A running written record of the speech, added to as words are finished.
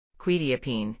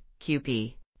Quetiapine,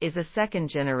 QP, is a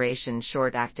second-generation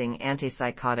short-acting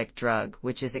antipsychotic drug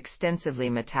which is extensively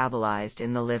metabolized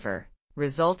in the liver,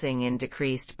 resulting in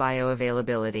decreased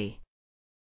bioavailability.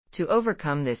 To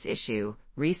overcome this issue,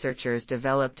 researchers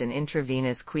developed an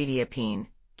intravenous quetiapine,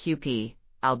 QP,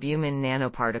 albumin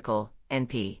nanoparticle,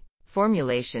 NP,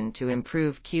 formulation to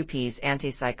improve QP's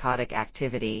antipsychotic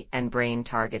activity and brain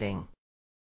targeting.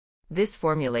 This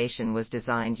formulation was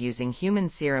designed using human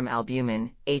serum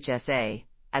albumin, HSA,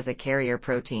 as a carrier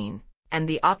protein, and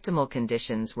the optimal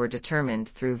conditions were determined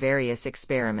through various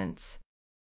experiments.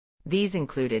 These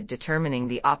included determining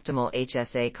the optimal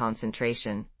HSA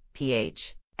concentration,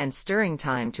 pH, and stirring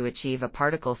time to achieve a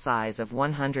particle size of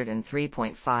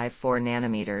 103.54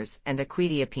 nanometers and a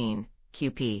quetiapine,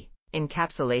 QP,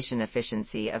 encapsulation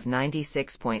efficiency of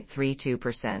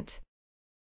 96.32%.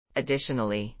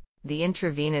 Additionally, the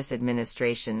intravenous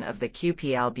administration of the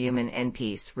QP albumin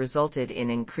NPs resulted in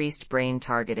increased brain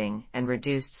targeting and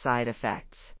reduced side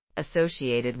effects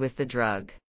associated with the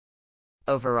drug.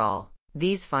 Overall,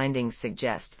 these findings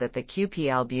suggest that the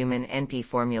QP albumin NP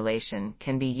formulation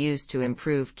can be used to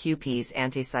improve QP's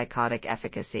antipsychotic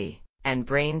efficacy and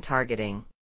brain targeting.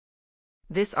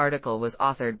 This article was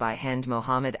authored by Hend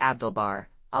Mohamed Abdel-Bar,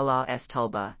 Alaa S.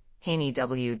 Tulbah, Hany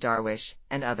W. Darwish,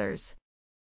 and others.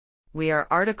 We are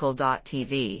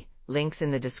RTCLTV, links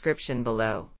in the description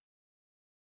below.